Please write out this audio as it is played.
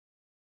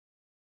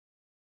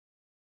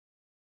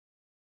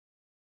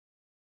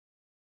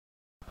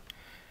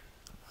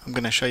I'm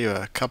going to show you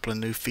a couple of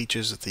new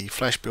features of the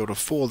Flash Builder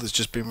 4 that's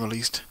just been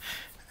released,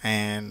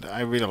 and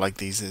I really like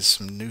these. There's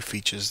some new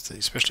features,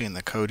 especially in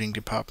the coding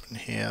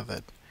department here,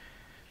 that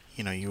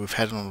you've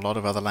had in a lot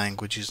of other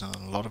languages and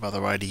a lot of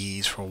other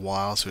IDEs for a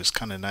while, so it's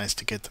kind of nice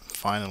to get them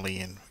finally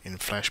in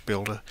Flash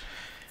Builder.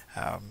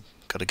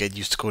 Got to get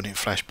used to calling it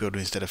Flash Builder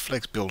instead of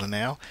Flex Builder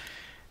now.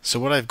 So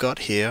what I've got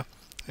here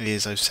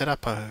is I've set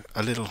up a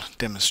little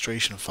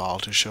demonstration file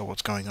to show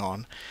what's going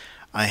on.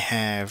 I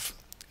have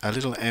a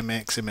little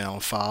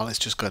XML file. It's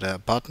just got a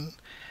button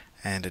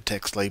and a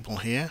text label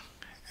here,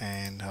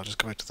 and I'll just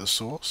go back to the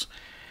source,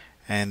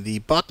 and the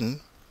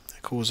button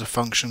calls a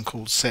function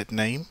called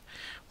setName,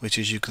 which,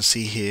 as you can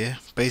see here,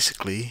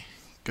 basically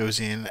goes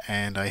in,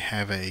 and I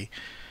have a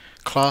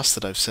class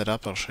that I've set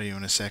up. I'll show you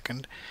in a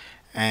second.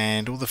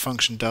 And all the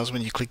function does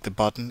when you click the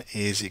button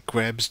is it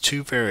grabs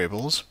two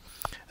variables,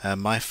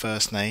 my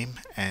first name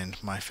and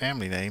my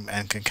family name,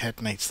 and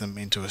concatenates them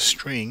into a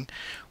string,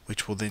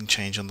 which will then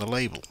change on the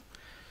label.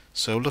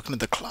 So looking at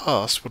the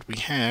class, what we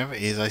have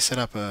is I set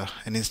up an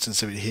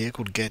instance of it here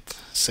called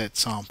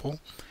getSetSample,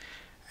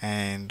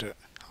 and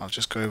I'll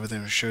just go over there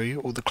and show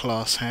you. All the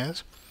class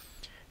has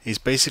is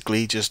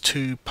basically just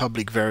two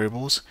public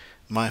variables,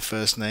 my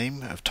first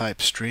name of type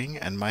string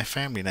and my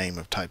family name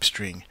of type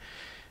string.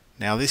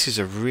 Now this is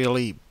a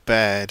really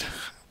bad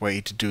way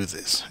to do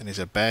this, and it's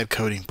a bad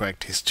coding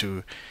practice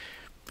to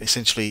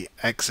essentially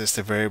access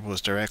the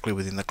variables directly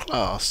within the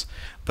class,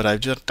 but I've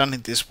just done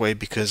it this way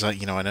because I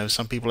know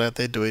some people out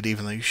there do it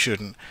even though you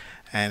shouldn't,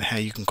 and how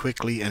you can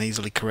quickly and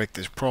easily correct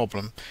this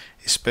problem,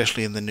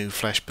 especially in the new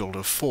Flash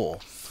Builder 4.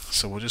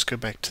 So we'll just go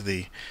back to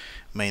the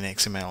main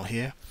XML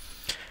here,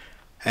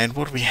 and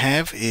what we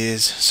have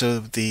is, so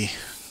the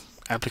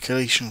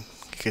application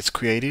gets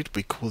created,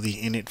 we call the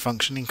init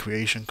function in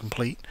creation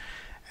complete,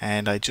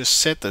 and I just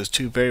set those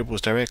two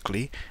variables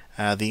directly.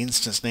 The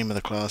instance name of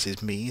the class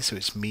is me, so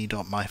it's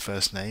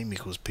me.myfirstname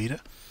equals Peter,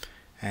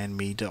 and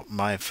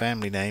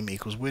me.myfamilyname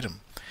equals Widom.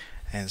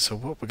 And so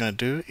what we're going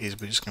to do is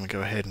we're just going to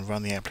go ahead and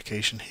run the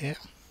application here.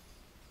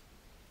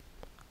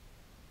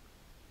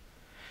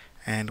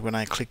 And when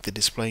I click the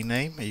display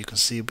name, you can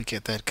see we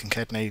get that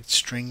concatenated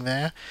string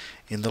there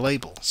in the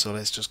label. So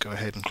let's just go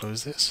ahead and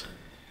close this.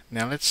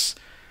 Now let's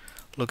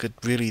look at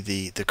really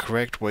the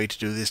correct way to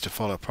do this to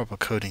follow proper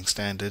coding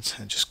standards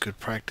and just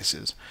good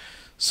practices.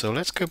 So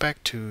let's go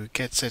back to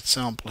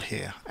getSetSample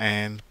here,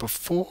 and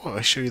before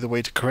I show you the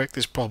way to correct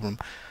this problem,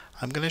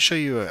 I'm going to show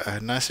you a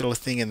nice little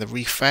thing in the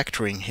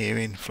refactoring here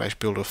in Flash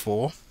Builder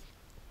 4.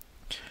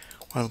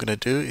 What I'm going to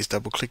do is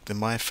double click the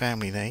My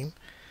Family Name,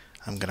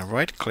 I'm going to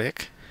right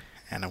click,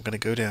 and I'm going to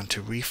go down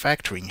to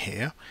Refactoring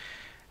here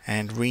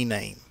and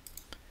rename.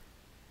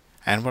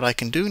 And what I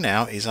can do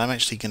now is I'm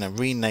actually going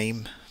to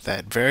rename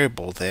that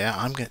variable there.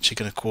 I'm actually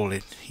going to call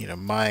it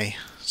my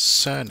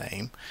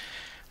surname,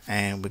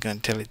 and we're going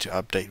to tell it to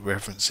update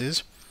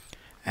references,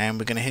 and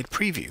we're going to hit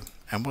preview.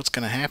 And what's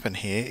going to happen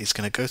here is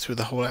going to go through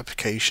the whole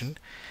application,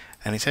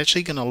 and it's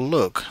actually going to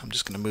look, I'm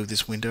just going to move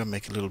this window and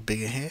make it a little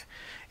bigger here.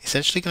 It's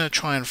actually going to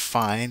try and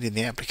find in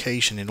the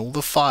application, in all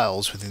the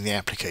files within the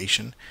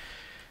application,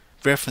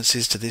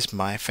 references to this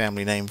my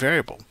family name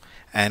variable.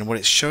 And what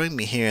it's showing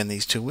me here in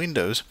these two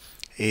windows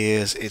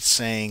is it's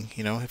saying,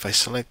 if I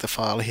select the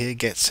file here,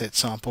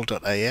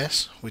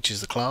 getSetSample.as, which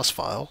is the class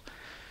file,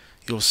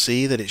 you'll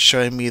see that it's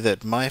showing me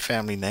that my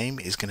family name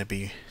is going to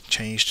be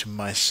changed to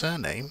my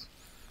surname.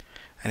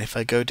 And if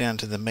I go down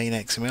to the main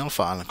XML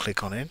file and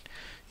click on it,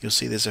 you'll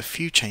see there's a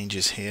few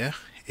changes here.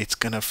 It's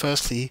going to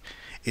firstly,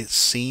 it's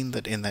seen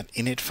that in that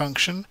init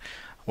function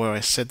where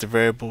I set the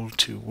variable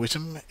to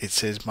Widom, it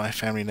says my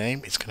family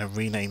name. It's going to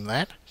rename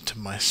that to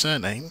my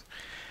surname.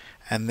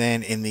 And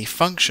then in the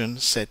function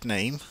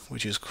setName,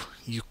 which is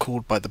you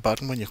called by the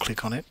button when you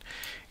click on it,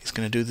 it's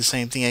going to do the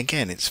same thing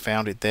again. It's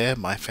found it there,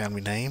 my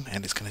family name,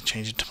 and it's going to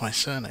change it to my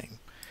surname.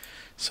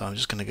 So I'm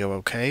just going to go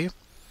OK.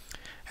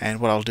 And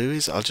what I'll do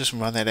is I'll just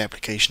run that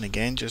application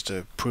again just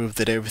to prove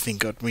that everything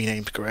got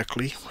renamed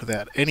correctly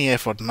without any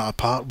effort on our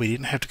part. We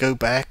didn't have to go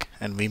back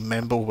and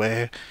remember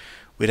where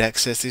we'd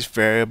accessed this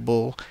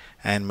variable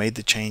and made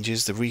the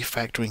changes. The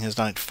refactoring has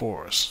done it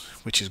for us,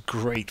 which is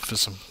great for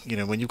some,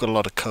 when you've got a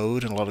lot of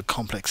code and a lot of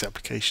complex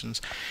applications,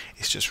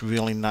 it's just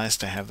really nice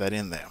to have that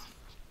in there.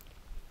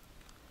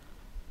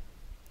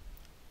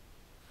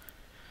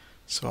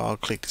 So I'll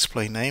click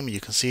display name, and you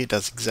can see it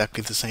does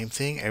exactly the same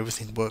thing.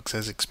 Everything works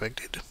as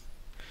expected.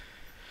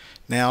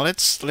 Now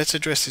let's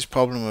address this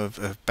problem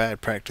of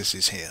bad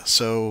practices here.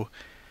 So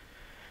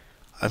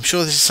I'm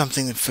sure this is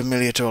something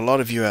familiar to a lot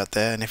of you out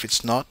there, and if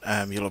it's not,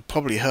 you'll have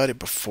probably heard it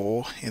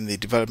before in the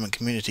development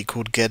community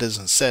called getters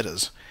and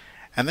setters.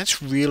 And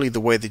that's really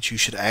the way that you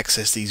should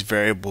access these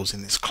variables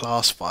in this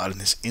class file, in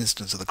this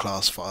instance of the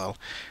class file.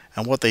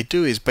 And what they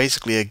do is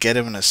basically a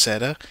getter and a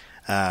setter.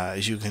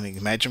 As you can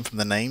imagine from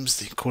the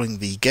names, calling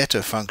the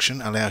getter function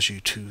allows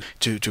you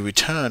to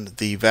return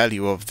the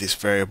value of this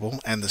variable,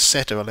 and the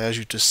setter allows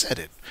you to set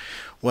it.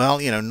 Well,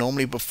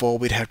 normally before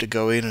we'd have to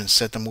go in and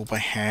set them all by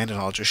hand, and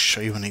I'll just show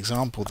you an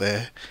example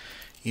there.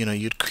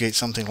 You'd create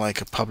something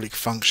like a public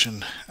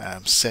function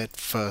set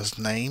first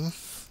name,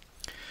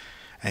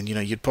 And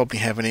you'd probably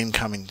have an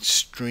incoming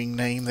string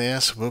name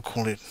there, so we'll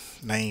call it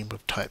name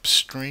of type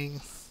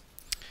string,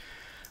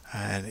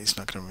 and it's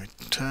not going to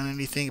return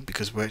anything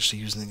because we're actually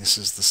using this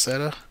as the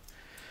setter.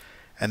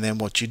 And then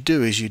what you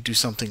do is you do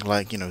something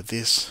like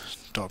this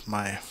dot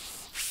my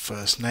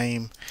first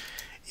name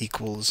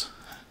equals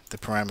the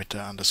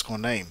parameter underscore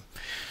name.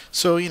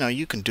 So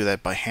you can do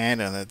that by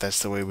hand, and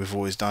that's the way we've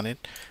always done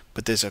it.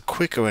 But there's a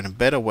quicker and a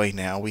better way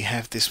now. We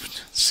have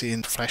this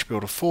in Flash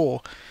Builder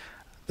 4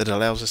 that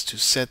allows us to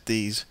set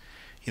these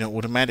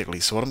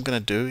automatically. So what I'm going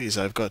to do is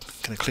going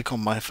to click on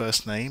my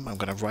first name. I'm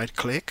going to right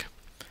click.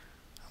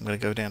 I'm going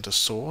to go down to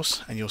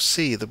source, and you'll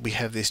see that we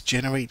have this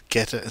generate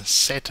getter and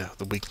setter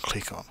that we can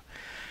click on.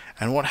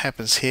 And what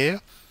happens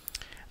here,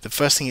 the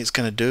first thing it's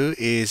going to do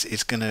is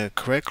it's going to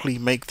correctly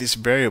make this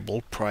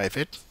variable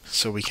private,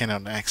 so we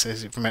cannot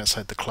access it from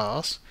outside the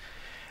class.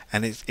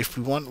 And if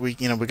we want, we're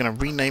going to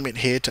rename it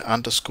here to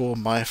underscore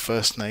my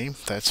first name.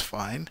 That's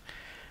fine.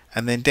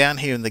 And then down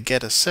here in the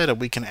getter setter,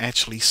 we can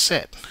actually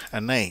set a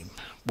name.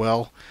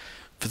 Well,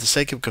 for the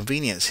sake of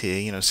convenience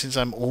here, since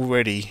I'm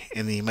already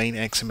in the main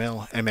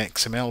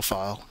mxml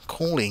file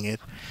calling it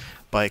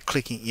by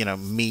clicking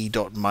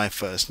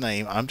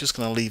me.myfirstname, I'm just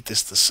going to leave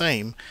this the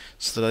same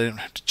so that I don't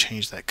have to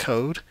change that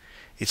code.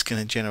 It's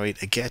going to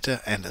generate a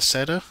getter and a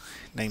setter.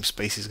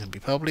 Namespace is going to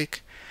be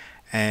public,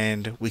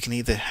 and we can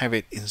either have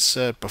it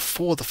insert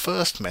before the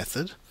first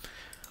method,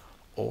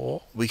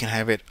 or we can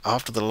have it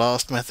after the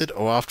last method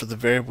or after the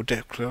variable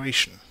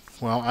declaration.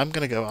 Well, I'm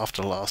going to go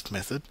after the last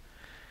method,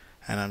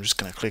 and I'm just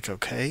going to click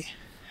OK.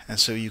 And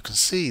so you can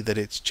see that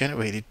it's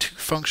generated two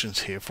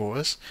functions here for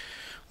us.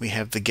 We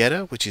have the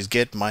getter, which is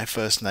get my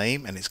first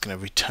name, and it's going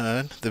to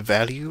return the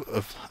value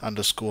of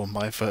underscore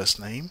my first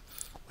name,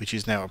 which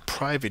is now a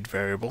private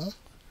variable.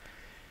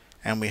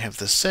 And we have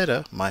the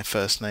setter, my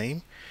first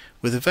name,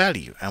 with a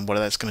value. And what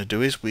that's going to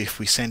do is if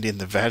we send in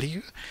the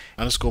value,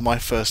 underscore my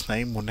first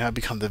name will now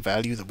become the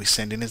value that we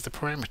send in as the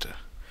parameter.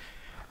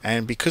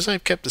 And because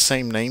I've kept the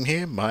same name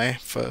here, my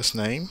first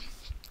name,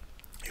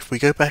 if we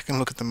go back and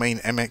look at the main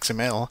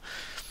mxml,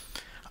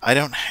 I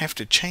don't have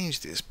to change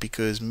this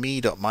because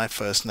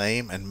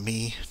me.myfirstname and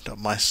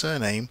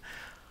me.mysurname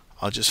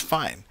are just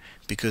fine,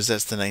 because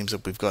that's the names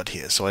that we've got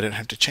here, so I don't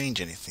have to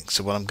change anything.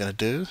 So what I'm going to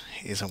do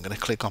is I'm going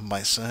to click on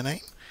my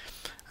surname,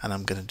 and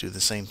I'm going to do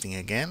the same thing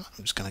again.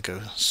 I'm just going to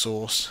go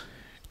source,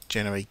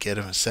 generate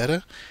getter and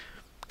setter.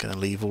 I'm going to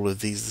leave all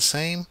of these the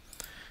same.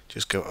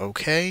 Just go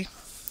OK.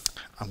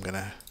 I'm going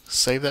to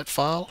save that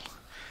file,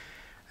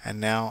 and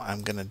now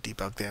I'm going to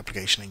debug the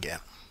application again.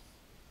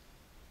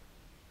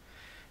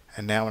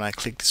 And now when I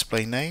click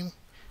display name,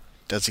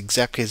 it does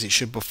exactly as it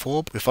should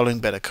before. We're following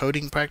better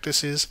coding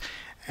practices,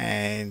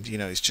 and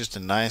it's just a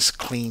nice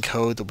clean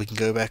code that we can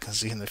go back and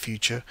see in the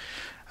future.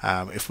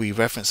 If we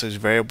reference those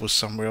variables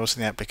somewhere else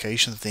in the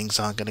application, things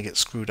aren't going to get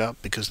screwed up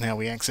because now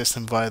we access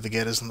them via the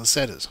getters and the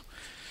setters.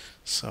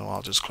 So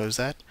I'll just close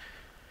that.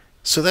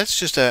 So that's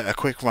just a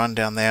quick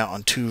rundown there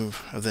on two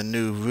of the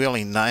new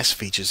really nice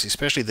features,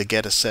 especially the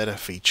getter setter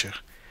feature.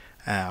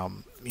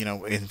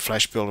 In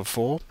Flash Builder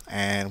 4,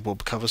 and we'll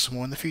cover some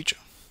more in the future.